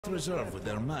reserve with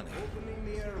their money.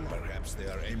 Perhaps they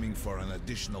are aiming for an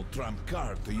additional trump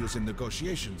card to use in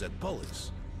negotiations at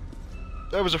Polis.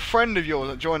 There was a friend of yours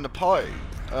that joined the party.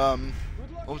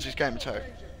 What was his game tag?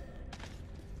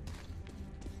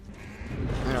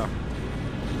 Yeah.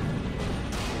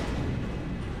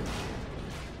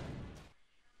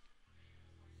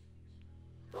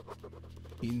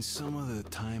 In some other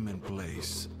time and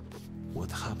place, what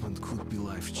happened could be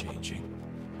life-changing.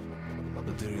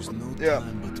 But there is no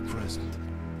time but present,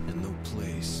 and no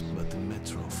place but the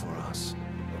metro for us.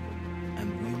 And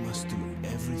we must do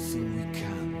everything we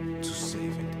can to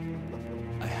save it.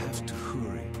 I have to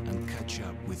hurry and catch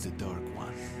up with the Dark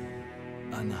One.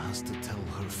 Anna has to tell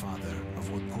her father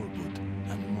of what Korbut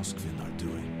and Moskvin are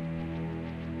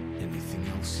doing. Anything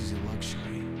else is a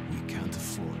luxury we can't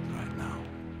afford right now.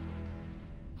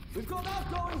 We've got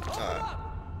outgoing.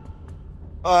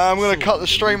 I'm going to cut the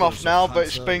stream off now, but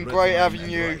it's been great having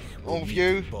you, all of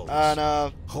you,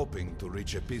 and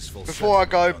before I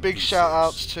go, big shout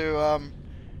outs to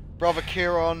Brother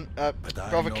Kieran,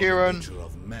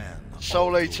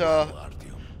 Soul Eater,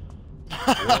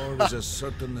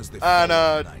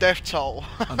 and Death Toll.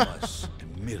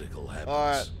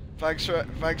 Alright, thanks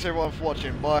everyone for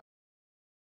watching, bye.